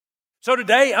So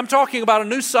today I'm talking about a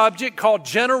new subject called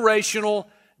generational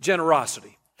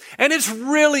generosity. And it's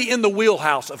really in the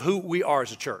wheelhouse of who we are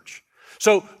as a church.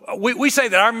 So we say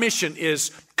that our mission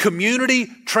is community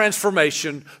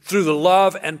transformation through the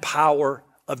love and power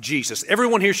of Jesus.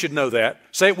 Everyone here should know that.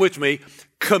 Say it with me.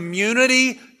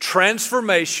 Community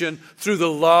transformation through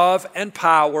the love and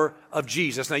power of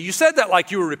Jesus. Now you said that like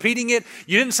you were repeating it.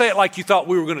 You didn't say it like you thought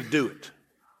we were going to do it.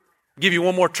 I'll give you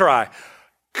one more try.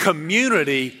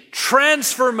 Community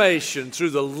transformation through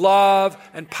the love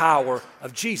and power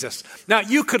of Jesus. Now,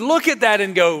 you could look at that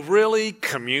and go, really?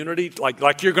 Community?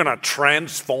 Like you're going to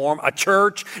transform a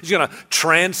church? You're going to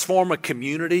transform a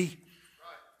community?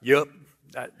 Yep,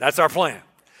 that's our plan.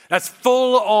 That's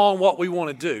full on what we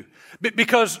want to do.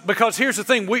 Because here's the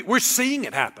thing, we're seeing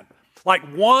it happen. Like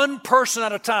one person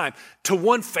at a time to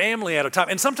one family at a time.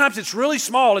 And sometimes it's really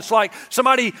small. It's like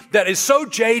somebody that is so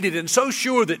jaded and so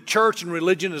sure that church and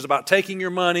religion is about taking your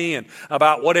money and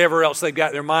about whatever else they've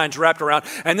got their minds wrapped around.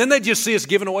 And then they just see us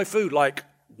giving away food like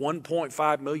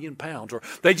 1.5 million pounds. Or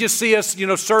they just see us,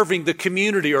 serving the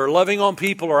community or loving on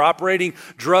people or operating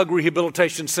drug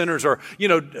rehabilitation centers or,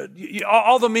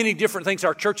 all the many different things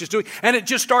our church is doing. And it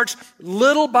just starts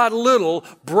little by little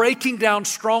breaking down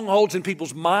strongholds in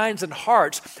people's minds and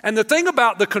hearts. And the thing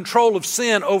about the control of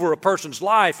sin over a person's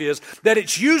life is that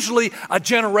it's usually a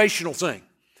generational thing.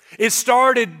 It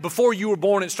started before you were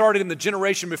born. It started in the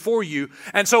generation before you.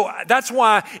 And so that's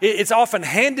why it's often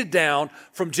handed down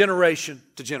from generation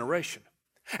to generation.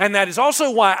 And that is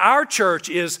also why our church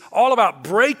is all about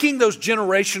breaking those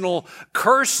generational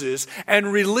curses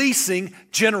and releasing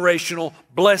generational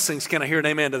blessings. Can I hear an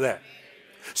amen to that?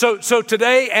 So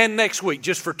today and next week,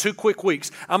 just for 2 quick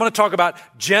weeks, I'm going to talk about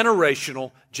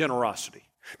generational generosity.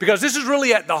 Because this is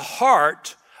really at the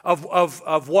heart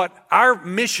of what our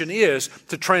mission is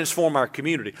to transform our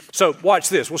community. So watch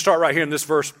this. We'll start right here in this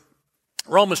verse,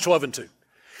 Romans 12:2.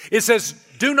 It says,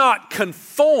 do not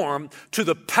conform to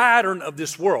the pattern of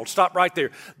this world. Stop right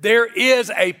there. There is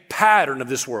a pattern of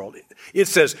this world. It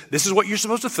says, this is what you're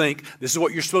supposed to think. This is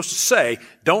what you're supposed to say.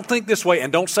 Don't think this way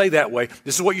and don't say that way.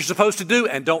 This is what you're supposed to do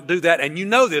and don't do that. And you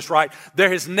know this, right? There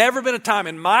has never been a time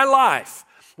in my life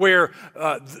where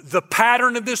the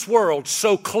pattern of this world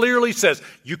so clearly says,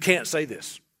 you can't say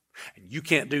this, and you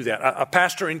can't do that. A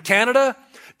pastor in Canada,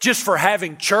 just for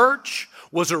having church,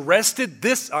 was arrested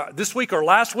this week or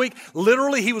last week.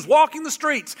 Literally, he was walking the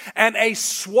streets, and a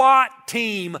SWAT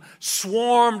team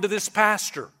swarmed this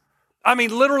pastor. I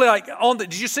mean, literally,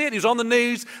 did you see it? He was on the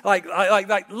news, like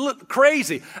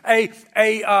crazy.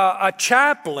 A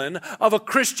chaplain of a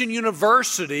Christian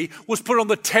university was put on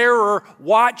the terror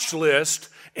watch list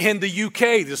in the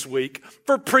UK this week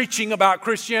for preaching about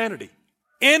Christianity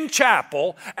in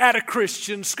chapel at a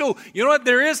Christian school. You know what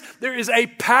there is? There is a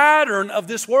pattern of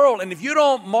this world. And if you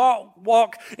don't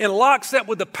walk in lockstep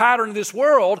with the pattern of this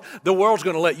world, the world's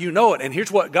going to let you know it. And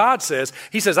here's what God says.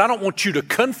 He says, I don't want you to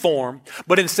conform,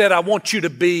 but instead I want you to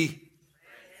be.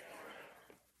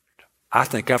 I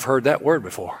think I've heard that word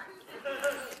before.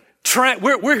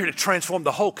 We're here to transform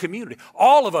the whole community.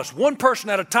 All of us, one person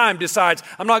at a time, decides,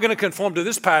 I'm not going to conform to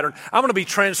this pattern. I'm going to be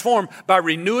transformed by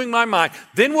renewing my mind.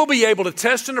 Then we'll be able to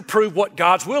test and approve what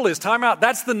God's will is. Time out.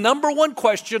 That's the number one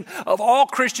question of all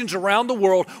Christians around the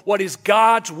world. What is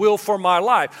God's will for my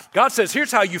life? God says,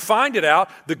 here's how you find it out,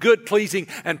 the good, pleasing,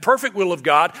 and perfect will of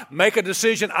God. Make a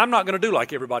decision. I'm not going to do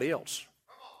like everybody else.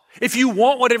 If you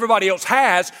want what everybody else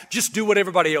has, just do what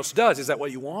everybody else does. Is that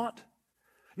what you want?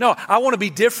 No, I want to be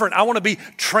different. I want to be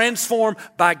transformed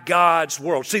by God's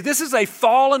world. See, this is a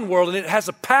fallen world, and it has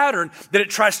a pattern that it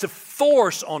tries to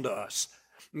force onto us.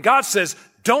 And God says,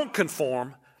 don't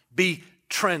conform, be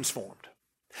transformed.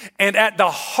 And at the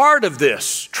heart of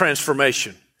this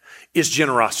transformation is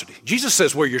generosity. Jesus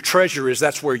says where your treasure is,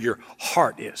 that's where your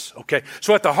heart is, okay?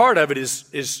 So at the heart of it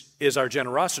is our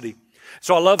generosity.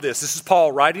 So I love this. This is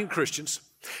Paul writing to Christians.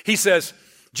 He says,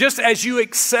 just as you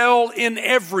excel in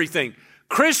everything,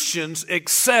 Christians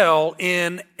excel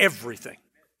in everything.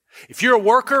 If you're a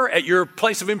worker at your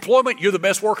place of employment, you're the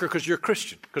best worker because you're a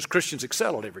Christian, because Christians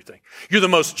excel at everything. You're the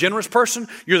most generous person.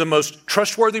 You're the most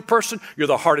trustworthy person. You're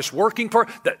the hardest working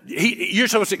person. You're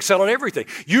supposed to excel at everything.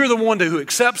 You're the one who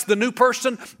accepts the new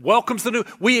person, welcomes the new.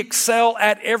 We excel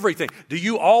at everything. Do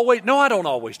you always? No, I don't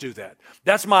always do that.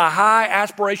 That's my high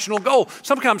aspirational goal.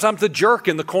 Sometimes I'm the jerk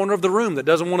in the corner of the room that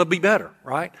doesn't want to be better,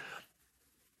 right?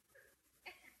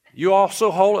 You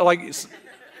also hold,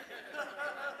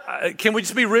 can we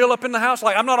just be real up in the house?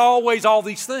 I'm not always all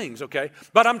these things, okay?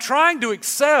 But I'm trying to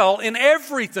excel in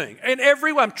everything, in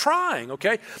every way. I'm trying,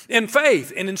 okay? In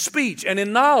faith and in speech and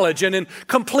in knowledge and in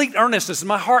complete earnestness, and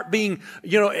my heart being,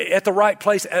 at the right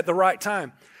place at the right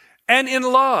time. and in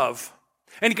love.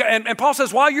 And Paul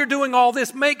says, while you're doing all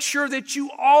this, make sure that you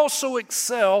also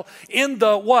excel in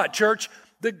the what, church?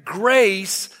 The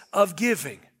grace of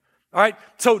giving. All right?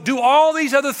 So do all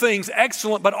these other things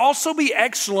excellent, but also be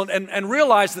excellent and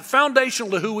realize that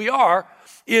foundational to who we are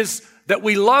is that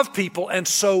we love people and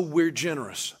so we're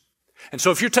generous. And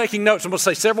so if you're taking notes, I'm going to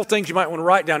say several things you might want to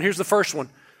write down. Here's the first one.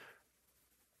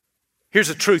 Here's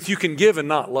the truth. You can give and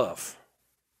not love,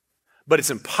 but it's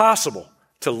impossible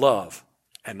to love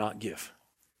and not give.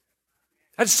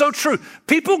 That's so true.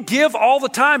 People give all the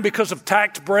time because of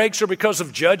tax breaks or because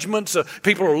of judgments.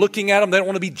 People are looking at them. They don't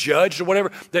want to be judged or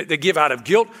whatever. They give out of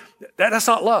guilt. That's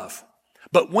not love.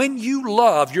 But when you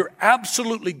love, you're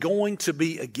absolutely going to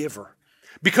be a giver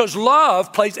because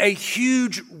love plays a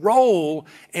huge role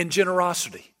in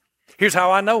generosity. Here's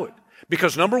how I know it.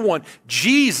 Because number one,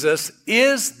 Jesus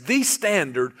is the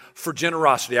standard for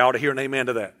generosity. I ought to hear an amen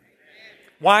to that.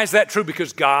 Why is that true?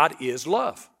 Because God is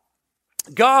love.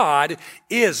 God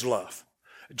is love.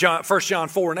 1 John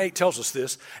 4 and 8 tells us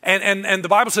this. And the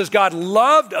Bible says God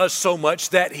loved us so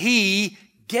much that He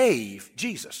gave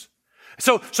Jesus.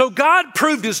 So God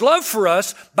proved His love for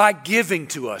us by giving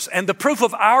to us. And the proof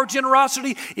of our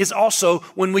generosity is also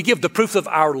when we give. The proof of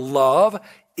our love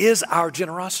is our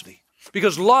generosity.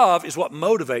 Because love is what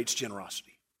motivates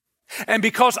generosity. And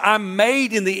because I'm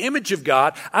made in the image of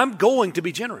God, I'm going to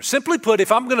be generous. Simply put,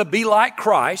 if I'm going to be like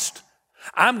Christ,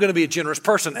 I'm going to be a generous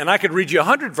person. And I could read you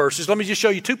 100 verses. Let me just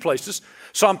show you 2 places.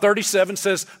 Psalm 37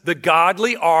 says, the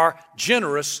godly are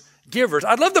generous givers.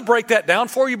 I'd love to break that down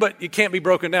for you, but it can't be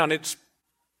broken down. It's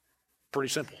pretty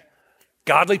simple.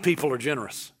 Godly people are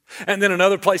generous. And then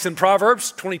another place in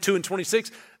Proverbs 22 and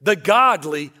 26, the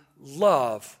godly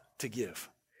love to give.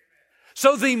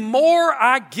 So the more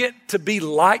I get to be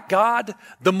like God,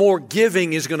 the more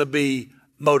giving is going to be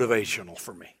motivational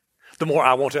for me. The more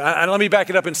I want to. And let me back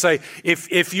it up and say,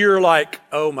 if you're like,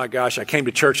 oh my gosh, I came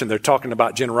to church and they're talking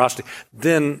about generosity,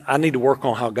 then I need to work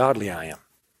on how godly I am.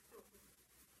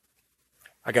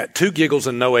 I got 2 giggles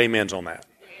and no amens on that.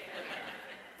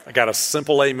 I got a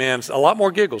simple amen, a lot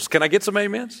more giggles. Can I get some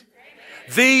amens?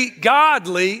 The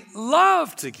godly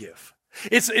love to give.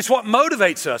 It's what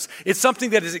motivates us. It's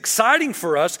something that is exciting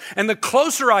for us. And the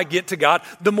closer I get to God,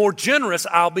 the more generous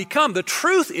I'll become. The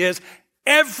truth is,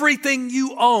 everything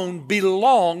you own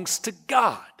belongs to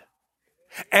God.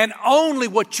 And only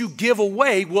what you give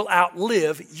away will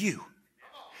outlive you.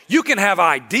 You can have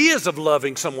ideas of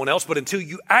loving someone else, but until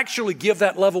you actually give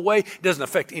that love away, it doesn't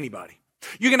affect anybody.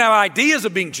 You can have ideas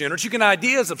of being generous. You can have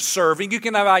ideas of serving. You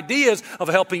can have ideas of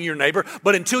helping your neighbor.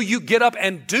 But until you get up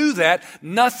and do that,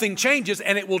 nothing changes,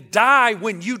 and it will die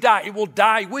when you die. It will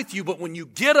die with you. But when you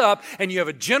get up and you have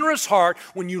a generous heart,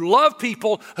 when you love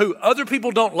people who other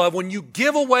people don't love, when you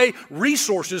give away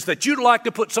resources that you'd like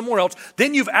to put somewhere else,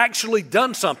 then you've actually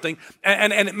done something,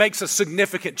 and it makes a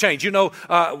significant change. You know,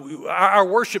 our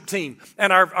worship team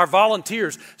and our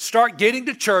volunteers start getting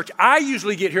to church. I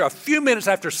usually get here a few minutes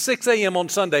after 6 a.m. on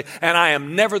Sunday, and I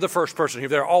am never the first person here.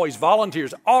 There are always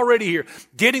volunteers already here,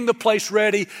 getting the place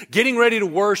ready, getting ready to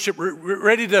worship,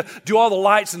 ready to do all the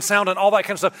lights and sound and all that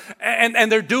kind of stuff.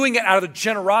 And they're doing it out of the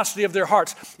generosity of their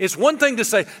hearts. It's one thing to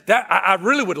say that I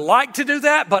really would like to do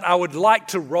that, but I would like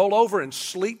to roll over and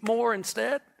sleep more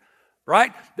instead.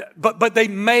 Right? But they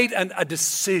made a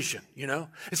decision, you know.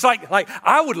 It's like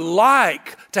I would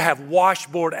like to have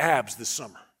washboard abs this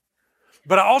summer,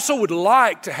 but I also would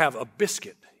like to have a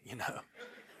biscuit. You know,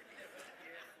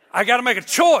 I got to make a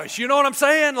choice. You know what I'm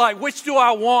saying? Like, which do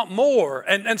I want more?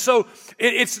 And so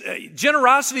it's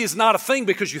generosity is not a thing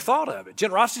because you thought of it.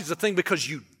 Generosity is a thing because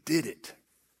you did it.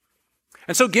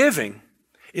 And so giving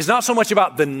is not so much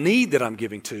about the need that I'm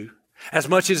giving to, as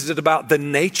much as it's about the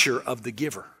nature of the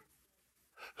giver,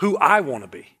 who I want to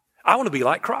be. I want to be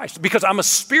like Christ because I'm a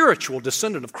spiritual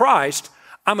descendant of Christ.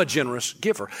 I'm a generous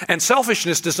giver. And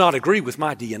selfishness does not agree with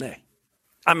my DNA.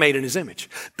 I'm made in His image.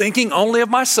 Thinking only of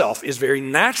myself is very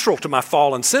natural to my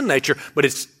fallen sin nature, but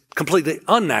it's completely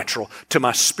unnatural to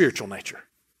my spiritual nature.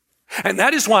 And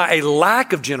that is why a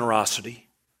lack of generosity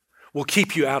will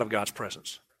keep you out of God's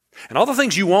presence. And all the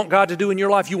things you want God to do in your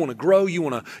life, you want to grow, you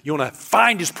want to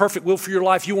find His perfect will for your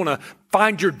life, you want to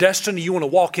find your destiny, you want to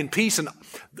walk in peace and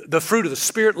the fruit of the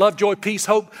Spirit, love, joy, peace,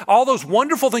 hope, all those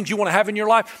wonderful things you want to have in your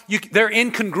life, they're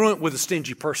incongruent with a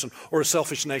stingy person or a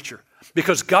selfish nature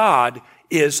because God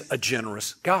is a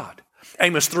generous God.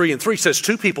 Amos 3:3 says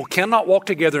 2 people cannot walk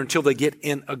together until they get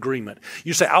in agreement.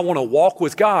 You say, I want to walk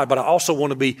with God, but I also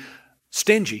want to be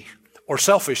stingy or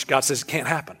selfish. God says it can't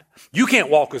happen. You can't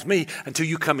walk with me until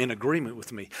you come in agreement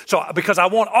with me. So because I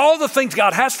want all the things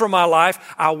God has for my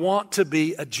life, I want to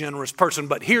be a generous person.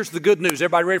 But here's the good news.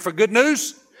 Everybody ready for good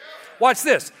news? watch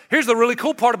this. Here's the really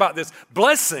cool part about this.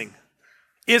 Blessing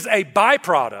is a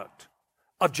byproduct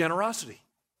of generosity.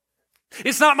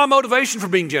 It's not my motivation for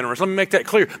being generous. Let me make that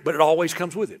clear, but it always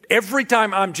comes with it. Every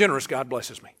time I'm generous, God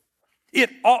blesses me.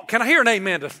 Can I hear an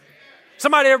amen to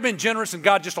somebody ever been generous and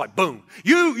God just like, boom.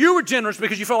 You were generous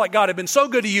because you felt like God had been so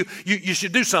good to you, you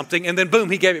should do something, and then boom,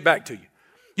 he gave it back to you.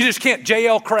 You just can't.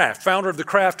 J.L. Kraft, founder of the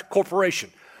Kraft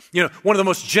Corporation, one of the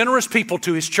most generous people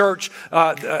to his church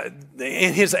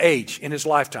in his age, in his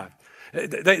lifetime.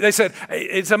 They said,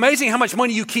 it's amazing how much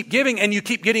money you keep giving and you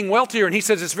keep getting wealthier. And he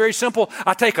says, it's very simple.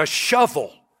 I take a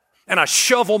shovel and I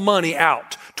shovel money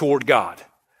out toward God.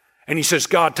 And he says,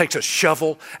 God takes a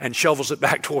shovel and shovels it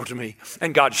back towards me.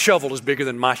 And God's shovel is bigger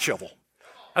than my shovel.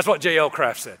 That's what J.L.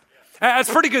 Kraft said.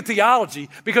 That's pretty good theology,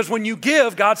 because when you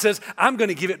give, God says, I'm going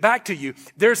to give it back to you.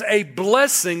 There's a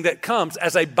blessing that comes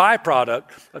as a byproduct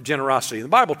of generosity. The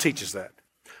Bible teaches that.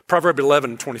 Proverbs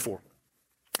 11:24.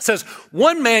 It says,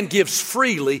 one man gives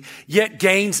freely, yet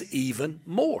gains even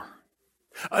more.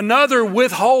 Another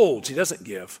withholds. He doesn't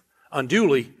give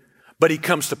unduly, but he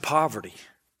comes to poverty.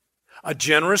 A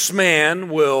generous man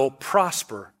will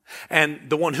prosper, and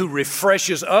the one who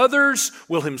refreshes others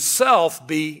will himself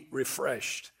be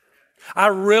refreshed. I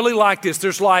really like this.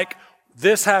 There's like,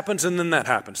 this happens and then that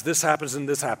happens. This happens and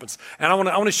this happens. And I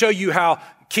want to show you how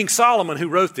King Solomon, who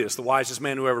wrote this, the wisest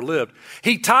man who ever lived,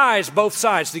 he ties both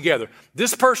sides together.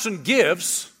 This person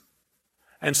gives,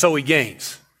 and so he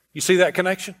gains. You see that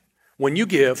connection? When you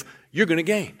give, you're going to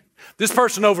gain. This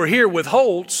person over here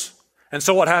withholds, and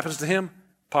so what happens to him?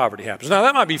 Poverty happens. Now,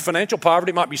 that might be financial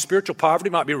poverty, might be spiritual poverty,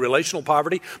 might be relational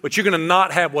poverty, but you're going to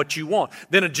not have what you want.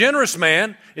 Then a generous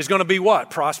man is going to be what?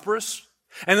 Prosperous.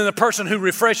 And then the person who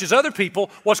refreshes other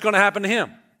people, what's going to happen to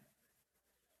him?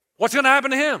 What's going to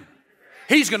happen to him?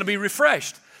 He's going to be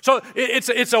refreshed. So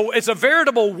it's a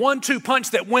veritable 1-2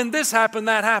 punch that when this happens,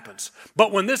 that happens.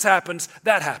 But when this happens,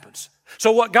 that happens.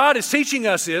 So what God is teaching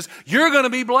us is, you're going to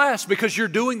be blessed because you're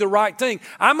doing the right thing.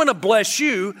 I'm going to bless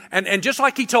you, and just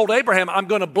like he told Abraham, I'm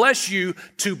going to bless you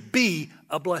to be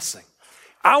a blessing.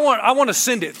 I want to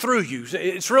send it through you.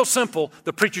 It's real simple.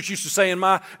 The preachers used to say in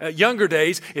my younger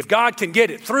days, if God can get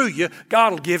it through you,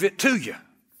 God will give it to you.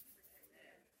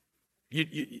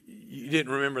 You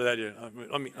didn't remember that, did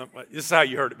you? This is how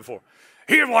you heard it before.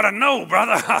 Here's what I know,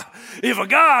 brother. If a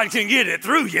God can get it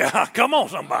through you, come on,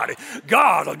 somebody,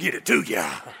 God will get it to you.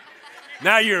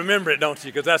 Now you remember it, don't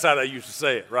you? Because that's how they used to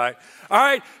say it, right? All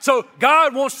right, so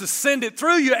God wants to send it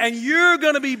through you, and you're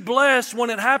going to be blessed when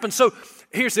it happens. So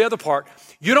here's the other part.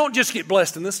 You don't just get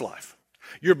blessed in this life.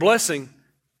 Your blessing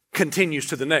continues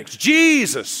to the next.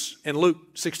 Jesus in Luke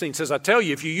 16 says, I tell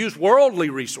you, if you use worldly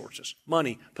resources,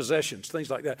 money, possessions, things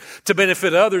like that, to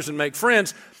benefit others and make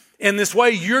friends, in this way,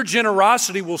 your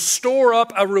generosity will store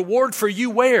up a reward for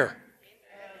you where?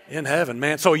 In heaven,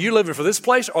 man. So are you living for this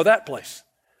place or that place?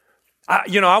 I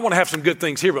want to have some good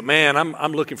things here, but man,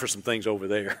 I'm looking for some things over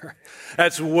there.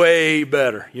 That's way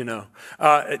better,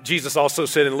 Jesus also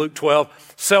said in Luke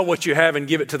 12, sell what you have and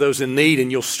give it to those in need,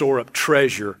 and you'll store up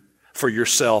treasure for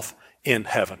yourself in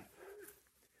heaven.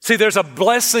 See, there's a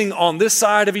blessing on this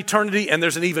side of eternity, and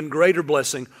there's an even greater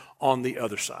blessing on the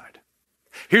other side.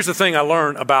 Here's the thing I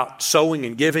learned about sowing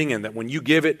and giving, and that when you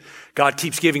give it, God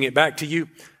keeps giving it back to you.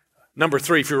 Number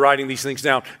 3, if you're writing these things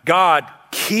down, God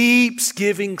keeps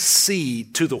giving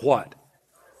seed to the what?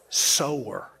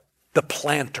 Sower, the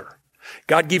planter.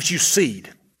 God gives you seed.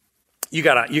 You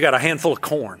got a handful of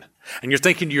corn, and you're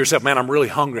thinking to yourself, man, I'm really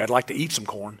hungry. I'd like to eat some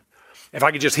corn. If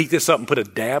I could just heat this up and put a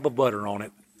dab of butter on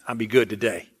it, I'd be good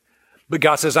today. But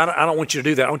God says, I don't want you to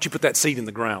do that. I want you to put that seed in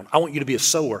the ground. I want you to be a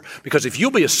sower, because if you'll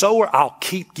be a sower, I'll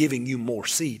keep giving you more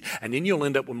seed, and then you'll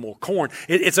end up with more corn.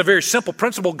 It's a very simple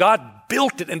principle. God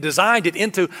built it and designed it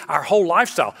into our whole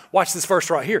lifestyle. Watch this verse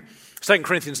right here, 2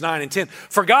 Corinthians 9:10.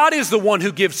 For God is the one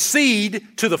who gives seed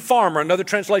to the farmer. Another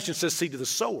translation says seed to the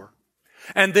sower,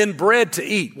 and then bread to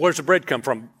eat. Where's the bread come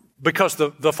from? Because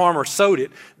the farmer sowed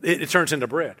it, it turns into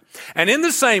bread. And in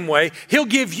the same way, he'll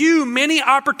give you many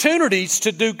opportunities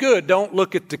to do good. Don't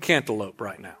look at the cantaloupe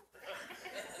right now.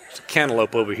 There's a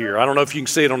cantaloupe over here. I don't know if you can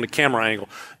see it on the camera angle.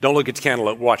 Don't look at the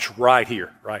cantaloupe. Watch right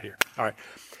here, right here. All right.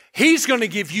 He's going to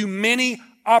give you many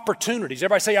opportunities.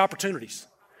 Everybody say opportunities.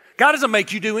 God doesn't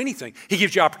make you do anything. He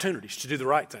gives you opportunities to do the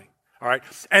right thing. All right.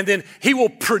 And then he will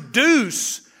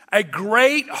produce a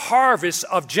great harvest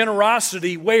of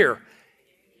generosity where?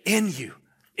 In you,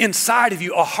 inside of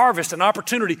you, a harvest, an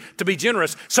opportunity to be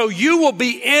generous. So you will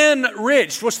be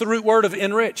enriched. What's the root word of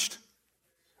enriched?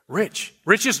 Rich.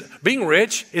 Being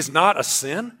rich is not a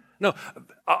sin. No,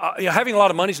 having a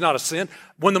lot of money is not a sin.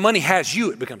 When the money has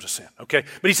you, it becomes a sin, okay?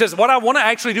 But he says, what I want to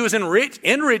actually do is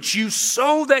enrich you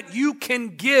so that you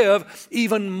can give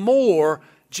even more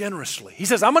generously. He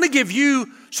says, I'm going to give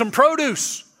you some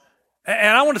produce,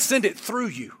 and I want to send it through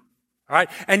you, all right?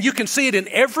 And you can see it in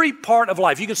every part of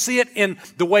life. You can see it in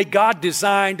the way God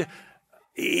designed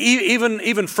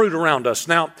even fruit around us.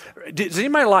 Now, does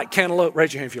anybody like cantaloupe?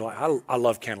 Raise your hand if you like. I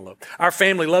love cantaloupe. Our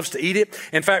family loves to eat it.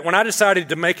 In fact, when I decided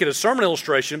to make it a sermon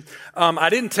illustration, I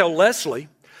didn't tell Leslie,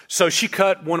 so she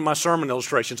cut one of my sermon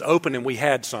illustrations open and we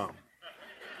had some.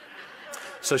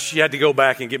 So she had to go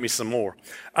back and get me some more.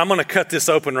 I'm going to cut this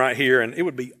open right here, and it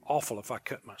would be awful if I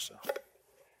cut myself.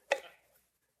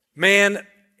 Man,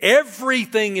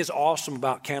 everything is awesome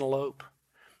about cantaloupe,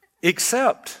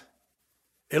 except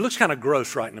it looks kind of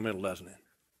gross right in the middle, doesn't it?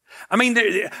 I mean,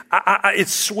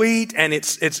 it's sweet and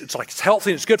it's like it's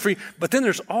healthy and it's good for you, but then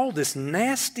there's all this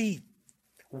nasty.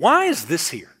 Why is this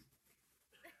here?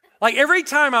 Like every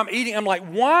time I'm eating, I'm like,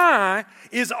 why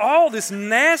is all this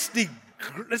nasty?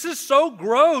 This is so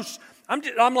gross.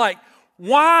 I'm like,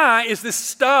 why is this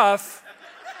stuff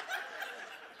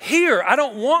here? I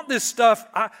don't want this stuff.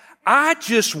 I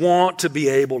just want to be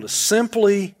able to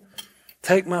simply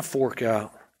take my fork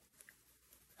out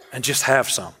and just have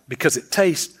some, because it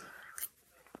tastes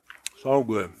so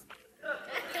good.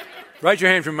 Raise your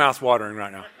hand if your mouth's watering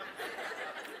right now.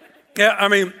 Yeah, I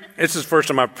mean, this is the first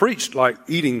time I've preached like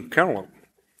eating cantaloupe.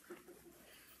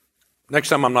 Next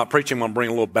time I'm not preaching, I'm going to bring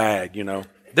a little bag, you know.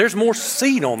 There's more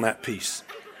seed on that piece.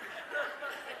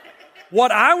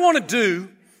 What I want to do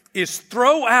is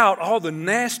throw out all the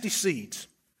nasty seeds.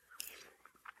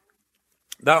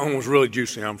 That one was really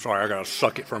juicy. I'm sorry, I got to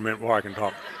suck it for a minute before I can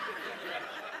talk.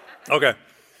 Okay,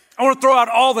 I want to throw out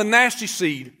all the nasty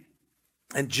seed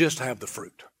and just have the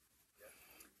fruit.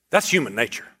 That's human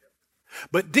nature.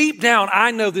 But deep down, I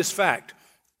know this fact.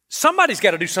 Somebody's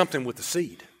got to do something with the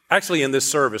seed. Actually, in this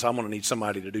service, I'm going to need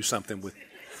somebody to do something with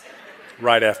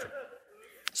right after.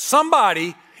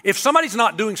 If somebody's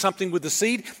not doing something with the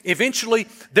seed, eventually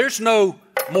there's no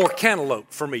more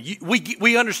cantaloupe for me.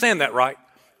 We understand that, right?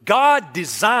 God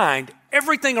designed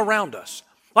everything around us.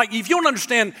 Like if you don't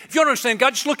understand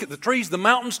God, just look at the trees, the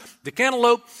mountains, the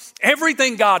cantaloupe,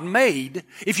 everything God made.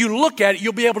 If you look at it,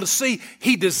 you'll be able to see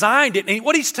He designed it. And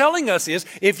what He's telling us is,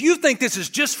 if you think this is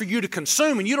just for you to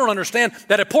consume and you don't understand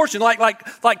that a portion, like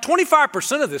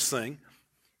 25% of this thing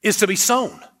is to be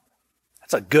sown.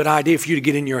 That's a good idea for you to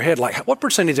get in your head. Like, what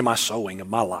percentage am I sowing of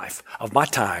my life, of my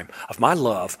time, of my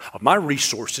love, of my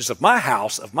resources, of my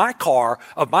house, of my car,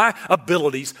 of my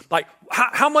abilities? Like,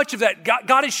 how much of that?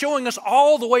 God is showing us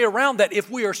all the way around that if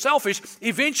we are selfish,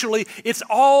 eventually it's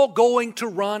all going to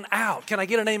run out. Can I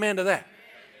get an amen to that?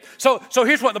 So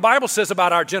here's what the Bible says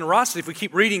about our generosity. If we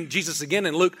keep reading Jesus again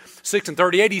in Luke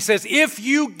 6:38, He says, if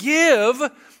you give,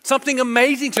 something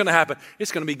amazing is going to happen.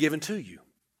 It's going to be given to you.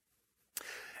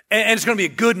 And it's going to be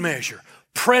a good measure,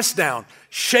 pressed down,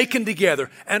 shaken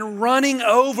together, and running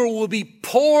over will be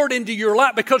poured into your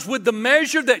lap, because with the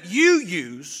measure that you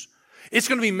use, it's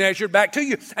going to be measured back to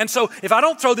you. And so if I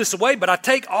don't throw this away, but I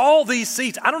take all these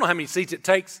seeds, I don't know how many seeds it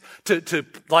takes to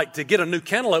get a new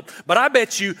cantaloupe, but I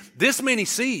bet you this many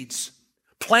seeds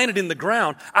planted in the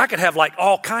ground, I could have like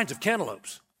all kinds of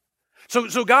cantaloupes.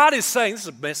 So God is saying, this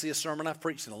is the messiest sermon I've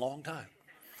preached in a long time.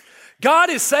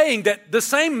 God is saying that the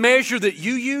same measure that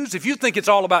you use, if you think it's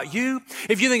all about you,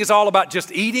 if you think it's all about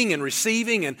just eating and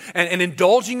receiving and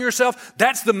indulging yourself,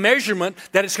 that's the measurement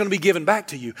that it's going to be given back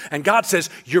to you. And God says,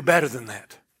 you're better than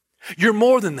that. You're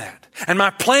more than that. And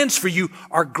my plans for you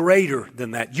are greater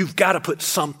than that. You've got to put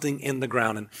something in the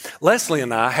ground. And Leslie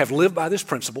and I have lived by this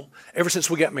principle ever since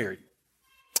we got married.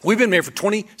 We've been married for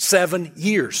 27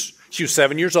 years. She was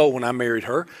 7 years old when I married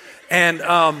her. And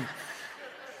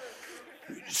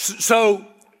so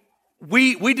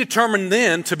we determined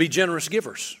then to be generous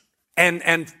givers.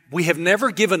 And we have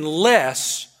never given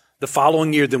less the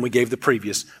following year than we gave the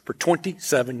previous. For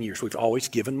 27 years, we've always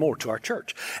given more to our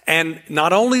church. And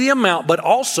not only the amount, but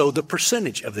also the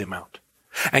percentage of the amount.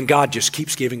 And God just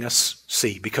keeps giving us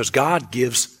seed, because God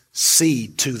gives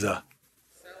seed to the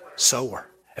sower.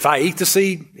 If I eat the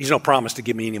seed, He's no promise to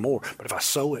give me any more. But if I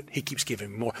sow it, He keeps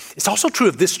giving me more. It's also true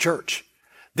of this church.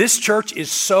 This church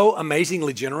is so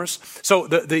amazingly generous. So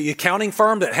the accounting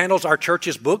firm that handles our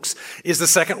church's books is the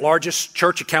second largest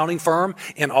church accounting firm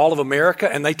in all of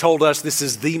America. And they told us this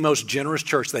is the most generous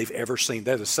church they've ever seen.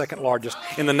 They're the second largest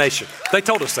in the nation. They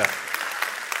told us that.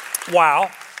 Wow.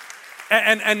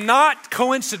 And not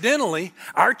coincidentally,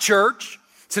 our church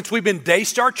Since we've been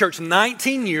Daystar Church,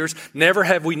 19 years, never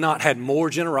have we not had more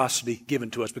generosity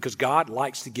given to us because God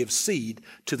likes to give seed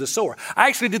to the sower. I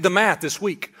actually did the math this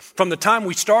week. From the time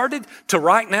we started to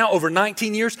right now, over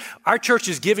 19 years, our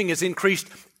church's giving has increased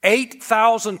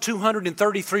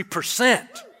 8,233%.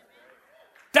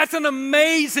 That's an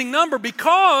amazing number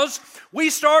because we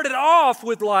started off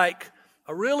with like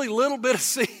a really little bit of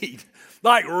seed.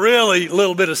 Like really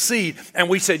little bit of seed. And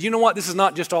we said, you know what? This is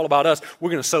not just all about us. We're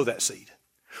going to sow that seed.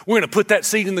 We're going to put that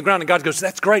seed in the ground. And God goes,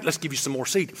 that's great. Let's give you some more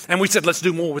seed. And we said, let's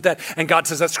do more with that. And God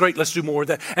says, that's great. Let's do more with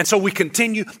that. And so we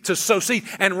continue to sow seed.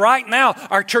 And right now,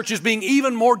 our church is being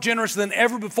even more generous than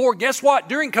ever before. Guess what?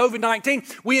 During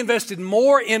COVID-19, we invested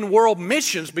more in world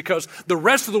missions because the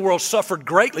rest of the world suffered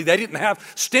greatly. They didn't have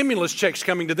stimulus checks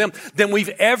coming to them than we've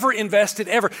ever invested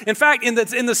ever. In fact, in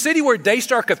the city where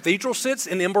Daystar Cathedral sits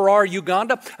in Mbarara,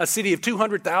 Uganda, a city of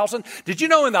 200,000, did you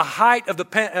know in the height of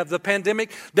the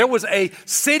pandemic, there was a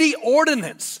city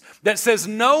ordinance that says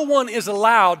no one is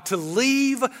allowed to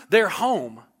leave their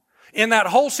home in that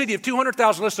whole city of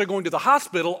 200,000 unless they're going to the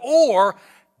hospital or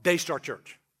Daystar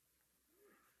Church.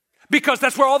 Because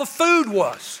that's where all the food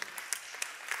was.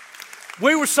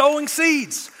 We were sowing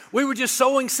seeds. We were just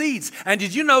sowing seeds. And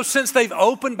did you know since they've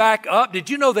opened back up, did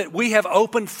you know that we have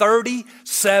opened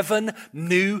 37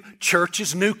 new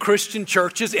churches, new Christian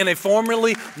churches in a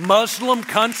formerly Muslim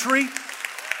country?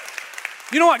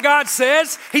 You know what God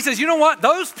says? He says, you know what?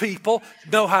 Those people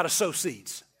know how to sow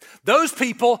seeds. Those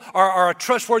people are a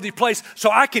trustworthy place, so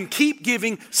I can keep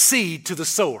giving seed to the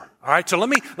sower. All right, so let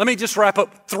me just wrap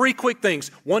up 3 quick things,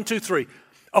 1, 2, 3,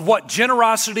 of what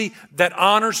generosity that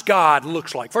honors God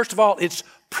looks like. First of all, it's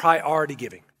priority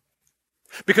giving.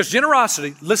 Because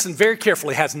generosity, listen very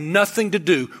carefully, has nothing to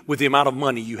do with the amount of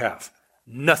money you have.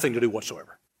 Nothing to do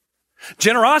whatsoever.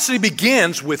 Generosity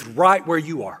begins with right where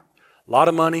you are. A lot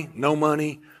of money, no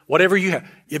money, whatever you have,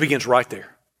 it begins right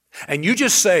there. And you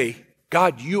just say,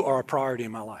 God, you are a priority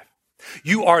in my life.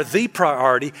 You are the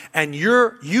priority, and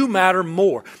you matter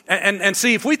more. And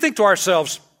see, if we think to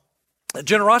ourselves,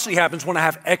 generosity happens when I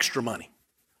have extra money.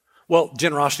 Well,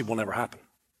 generosity will never happen.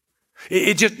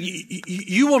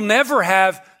 You will never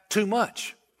have too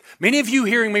much. Many of you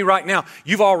hearing me right now,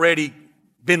 you've already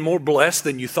been more blessed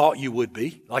than you thought you would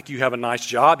be. Like you have a nice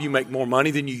job, you make more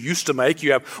money than you used to make,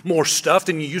 you have more stuff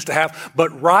than you used to have.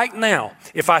 But right now,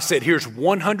 if I said, here's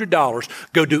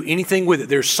 $100, go do anything with it,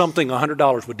 there's something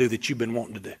 $100 would do that you've been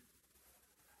wanting to do.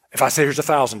 If I said, here's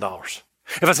 $1,000.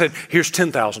 If I said, here's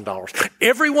 $10,000.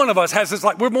 Every one of us has this,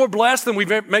 like, we're more blessed than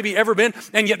we've maybe ever been,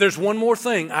 and yet there's one more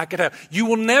thing I could have. You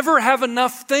will never have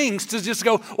enough things to just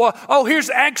go, well, oh, here's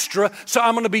extra, so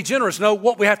I'm going to be generous. No,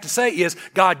 what we have to say is,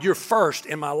 God, you're first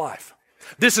in my life.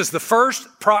 This is the first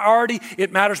priority.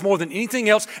 It matters more than anything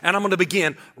else, and I'm going to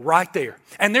begin right there.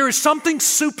 And there is something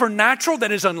supernatural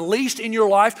that is unleashed in your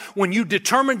life when you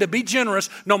determine to be generous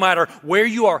no matter where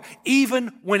you are,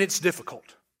 even when it's difficult.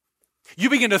 You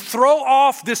begin to throw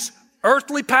off this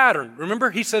earthly pattern.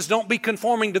 Remember, he says, don't be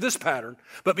conforming to this pattern,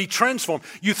 but be transformed.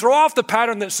 You throw off the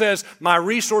pattern that says, my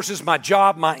resources, my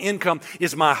job, my income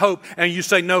is my hope. And you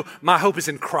say, no, my hope is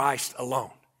in Christ alone.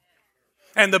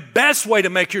 And the best way to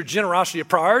make your generosity a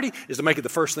priority is to make it the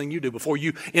first thing you do. Before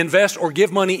you invest or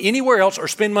give money anywhere else or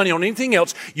spend money on anything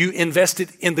else, you invest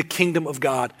it in the kingdom of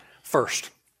God first.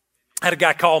 I had a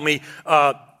guy call me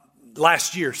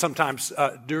last year, sometimes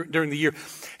during the year.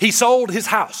 He sold his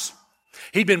house.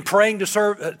 He'd been praying to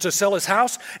sell his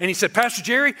house, and he said, Pastor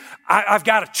Jerry, I've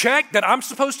got a check that I'm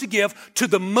supposed to give to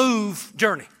the Move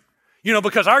journey. You know,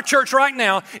 because our church right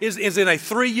now is in a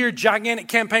 3-year gigantic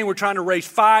campaign. We're trying to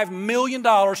raise $5 million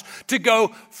to go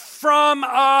from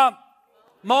a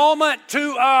moment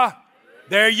to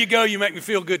there you go. You make me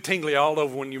feel good, tingly all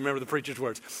over when you remember the preacher's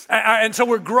words. And so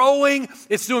we're growing.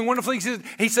 It's doing wonderful things.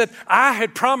 He said, I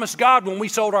had promised God when we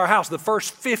sold our house, the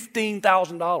first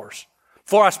 $15,000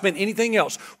 before I spent anything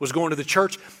else was going to the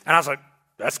church. And I was like,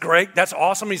 that's great. That's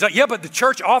awesome. And he's like, yeah, but the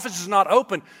church office is not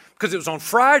open because it was on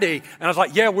Friday. And I was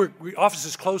like, yeah, office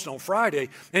is closed on Friday.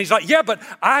 And he's like, yeah, but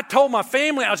I told my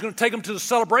family I was going to take them to the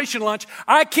celebration lunch.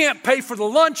 I can't pay for the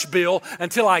lunch bill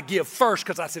until I give first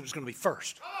because I said it was going to be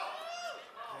first.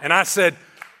 And I said,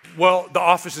 well, the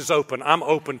office is open. I'm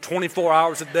open 24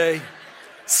 hours a day,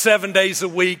 7 days a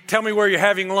week. Tell me where you're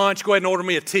having lunch. Go ahead and order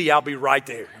me a tea. I'll be right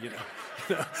there. You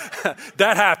know,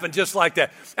 that happened just like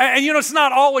that. And you know, it's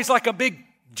not always like a big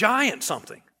giant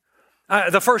something.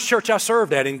 The first church I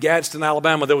served at in Gadsden,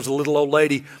 Alabama, there was a little old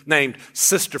lady named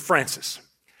Sister Francis.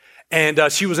 And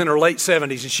she was in her late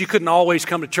 70s, and she couldn't always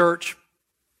come to church.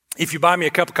 If you buy me a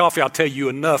cup of coffee, I'll tell you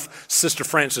enough Sister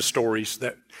Francis stories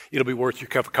that it'll be worth your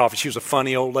cup of coffee. She was a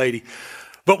funny old lady.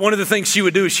 But one of the things she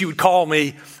would do is she would call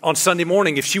me on Sunday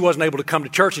morning if she wasn't able to come to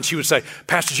church, and she would say,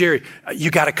 Pastor Jerry,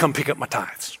 you got to come pick up my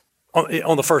tithes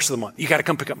on the first of the month. You got to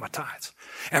come pick up my tithes.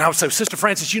 And I would say, Sister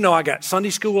Francis, I got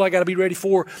Sunday school I got to be ready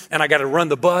for, and I got to run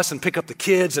the bus and pick up the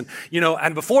kids. And,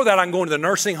 and before that, I'm going to the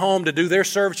nursing home to do their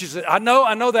service. She said, I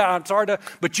know that. I'm sorry,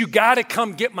 but you got to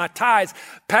come get my tithes.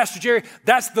 Pastor Jerry,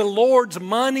 that's the Lord's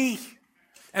money,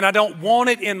 and I don't want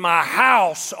it in my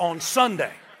house on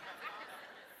Sunday.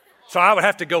 So I would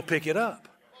have to go pick it up.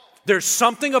 There's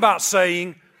something about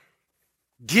saying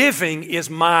giving is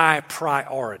my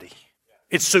priority.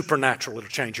 It's supernatural. It'll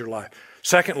change your life.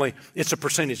 Secondly, it's a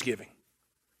percentage giving.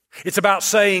 It's about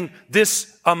saying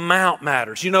this amount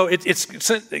matters.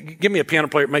 Give me a piano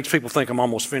player. It makes people think I'm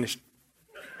almost finished.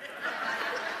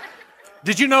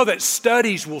 Did you know that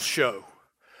studies will show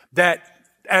that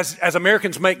as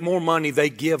Americans make more money, they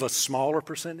give a smaller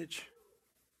percentage?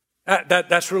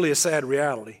 That's really a sad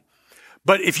reality.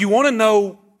 But if you want to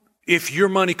know if your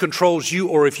money controls you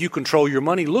or if you control your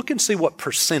money, look and see what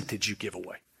percentage you give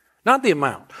away. Not the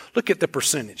amount. Look at the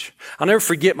percentage. I'll never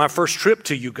forget my first trip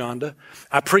to Uganda.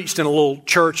 I preached in a little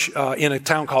church in a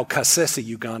town called Kasese,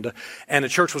 Uganda, and the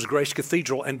church was Grace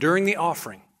Cathedral. And during the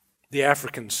offering, the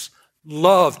Africans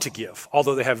love to give,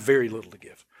 although they have very little to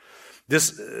give.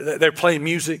 They're playing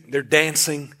music, they're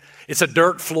dancing. It's a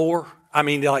dirt floor. I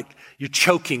mean, like you're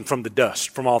choking from the dust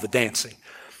from all the dancing.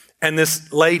 And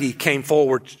this lady came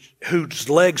forward whose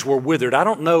legs were withered. I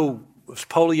don't know if it was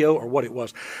polio or what it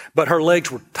was, but her legs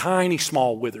were tiny,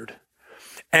 small, withered.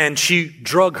 And she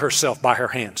drug herself by her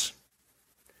hands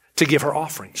to give her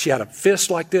offering. She had a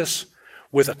fist like this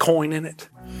with a coin in it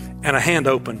and a hand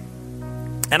open.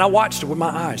 And I watched her with my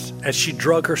eyes as she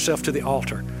drug herself to the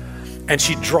altar. And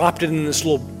she dropped it in this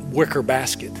little wicker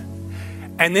basket.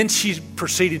 And then she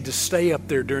proceeded to stay up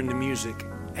there during the music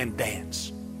and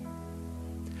dance.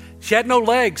 She had no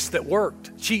legs that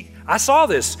worked. I saw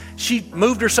this. She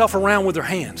moved herself around with her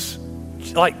hands,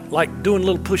 like doing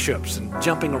little push-ups and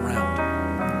jumping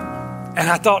around. And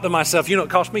I thought to myself, it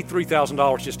cost me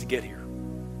 $3,000 just to get here.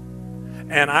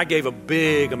 And I gave a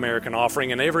big American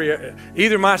offering, and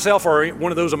either myself or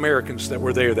one of those Americans that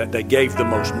were there that day gave the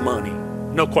most money.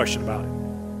 No question about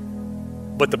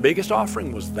it. But the biggest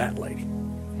offering was that lady.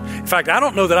 In fact, I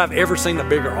don't know that I've ever seen a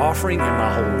bigger offering in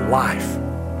my whole life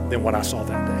than what I saw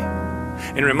that day.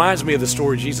 And it reminds me of the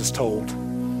story Jesus told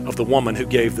of the woman who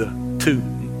gave the 2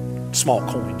 small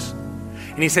coins.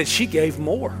 And he said she gave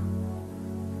more.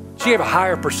 She gave a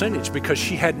higher percentage because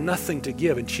she had nothing to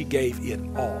give, and she gave it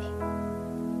all.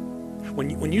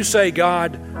 When you say,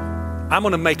 God, I'm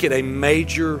going to make it a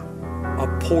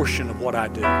portion of what I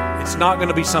do. It's not going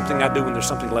to be something I do when there's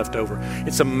something left over.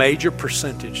 It's a major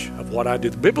percentage of what I do.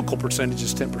 The biblical percentage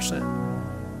is 10%.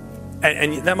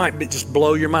 And that might just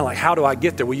blow your mind. Like, how do I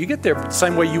get there? Well, you get there the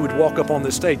same way you would walk up on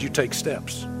this stage. You take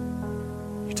steps.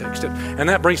 You take steps. And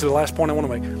that brings to the last point I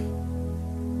want to make.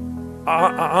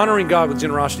 Honoring God with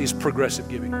generosity is progressive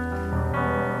giving.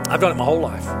 I've done it my whole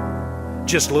life.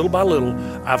 Just little by little,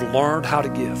 I've learned how to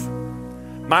give.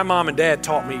 My mom and dad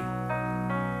taught me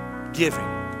giving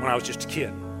when I was just a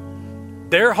kid.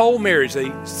 Their whole marriage,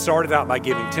 they started out by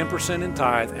giving 10% in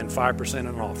tithe and 5%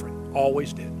 in offering.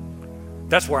 Always did.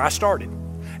 That's where I started,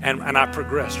 and I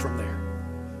progressed from there.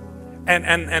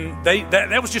 And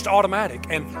that was just automatic.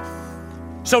 And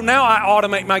so now I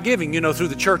automate my giving. Through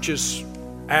the church's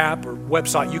app or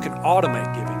website, you can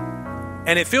automate giving.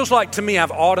 And it feels like to me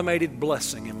I've automated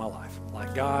blessing in my life.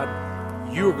 Like,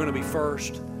 God, you are going to be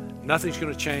first. Nothing's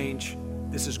going to change.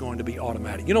 This is going to be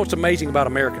automatic. What's amazing about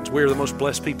Americans? We're the most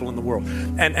blessed people in the world.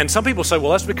 And some people say,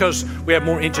 well, that's because we have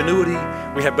more ingenuity,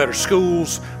 we have better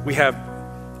schools,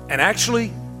 and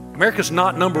actually, America's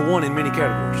not number one in many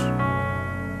categories.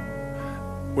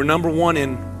 We're number one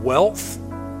in wealth,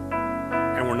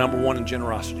 and we're number one in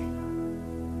generosity.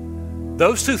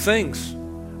 Those two things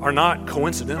are not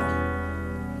coincidental,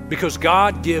 because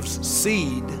God gives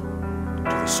seed to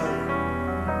the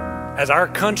sower. As our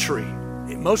country,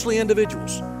 mostly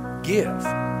individuals, give,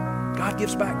 God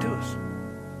gives back to us.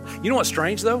 You know what's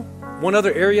strange, though? One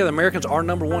other area that Americans are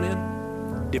number one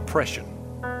in? Depression.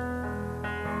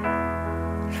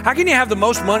 How can you have the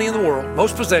most money in the world,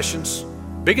 most possessions,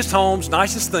 biggest homes,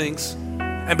 nicest things,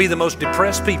 and be the most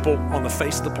depressed people on the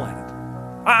face of the planet?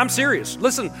 I'm serious.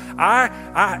 Listen,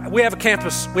 we have a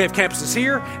campus. We have campuses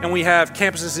here, and we have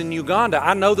campuses in Uganda.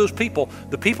 I know those people.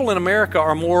 The people in America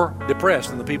are more depressed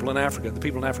than the people in Africa. The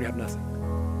people in Africa have nothing.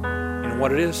 You know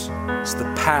what it is? It's the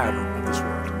pattern of this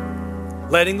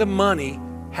world. Letting the money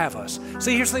have us.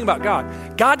 See, here's the thing about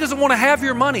God. God doesn't want to have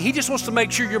your money. He just wants to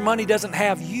make sure your money doesn't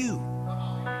have you.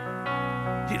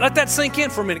 let that sink in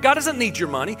for a minute. God doesn't need your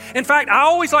money. In fact, I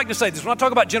always like to say this. When I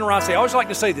talk about generosity, I always like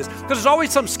to say this because there's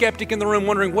always some skeptic in the room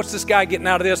wondering, what's this guy getting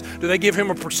out of this? Do they give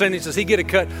him a percentage? Does he get a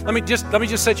cut? Let me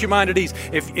just set your mind at ease.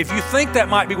 If you think that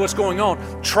might be what's going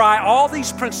on, try all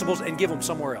these principles and give them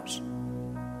somewhere else.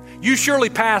 You surely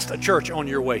passed a church on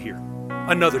your way here,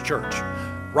 another church.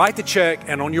 Write the check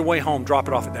and on your way home, drop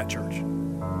it off at that church. You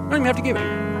don't even have to give it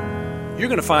here. You're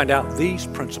going to find out these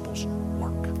principles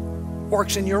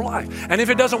works in your life. And if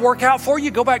it doesn't work out for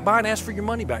you, go back by and ask for your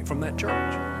money back from that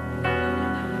church.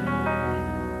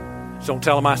 So don't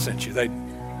tell them I sent you. They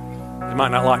might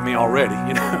not like me already,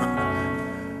 you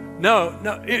know.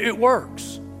 No, it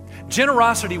works.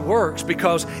 Generosity works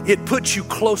because it puts you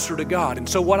closer to God. And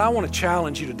so what I want to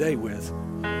challenge you today with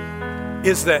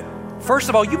is that, first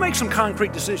of all, you make some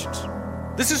concrete decisions.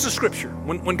 This is the scripture.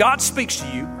 When God speaks to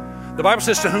you, the Bible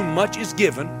says, to whom much is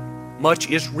given,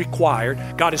 much is required.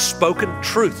 God has spoken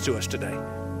truth to us today.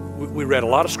 We read a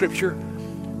lot of scripture.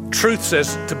 Truth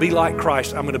says to be like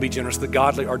Christ, I'm going to be generous. The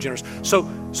godly are generous. So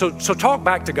talk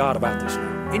back to God about this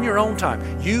now. In your own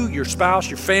time, you, your spouse,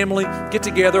 your family, get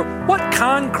together. What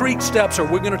concrete steps are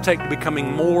we going to take to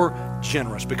becoming more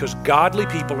generous? Because godly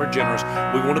people are generous.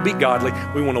 We want to be godly.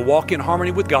 We want to walk in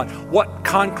harmony with God. What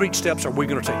concrete steps are we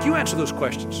going to take? You answer those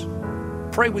questions.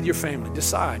 Pray with your family.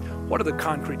 Decide, what are the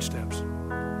concrete steps?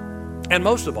 And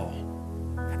most of all,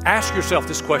 ask yourself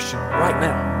this question right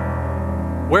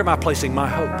now. Where am I placing my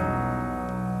hope?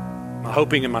 Am I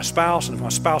hoping in my spouse? And if my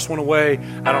spouse went away,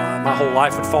 my whole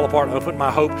life would fall apart. I'm putting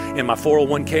my hope in my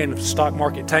 401k and if the stock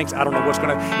market tanks, I don't know what's going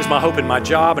to happen. Is my hope in my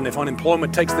job? And if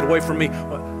unemployment takes it away from me?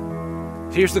 Well,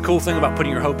 here's the cool thing about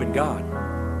putting your hope in God.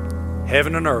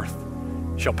 Heaven and earth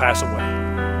shall pass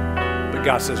away. But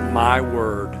God says, my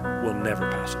word will never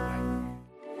pass away.